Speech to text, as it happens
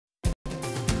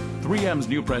3M's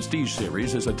new Prestige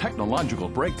series is a technological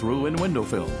breakthrough in window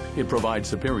film. It provides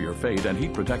superior fade and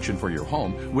heat protection for your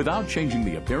home without changing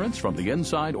the appearance from the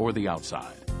inside or the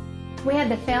outside. We had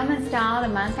the film installed a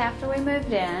month after we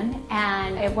moved in,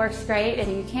 and it works great.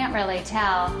 You can't really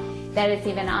tell that it's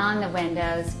even on the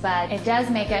windows, but it does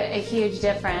make a huge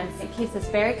difference. It keeps us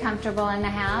very comfortable in the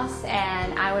house,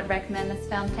 and I would recommend this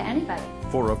film to anybody.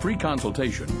 For a free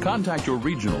consultation, contact your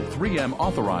regional 3M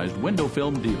authorized window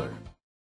film dealer.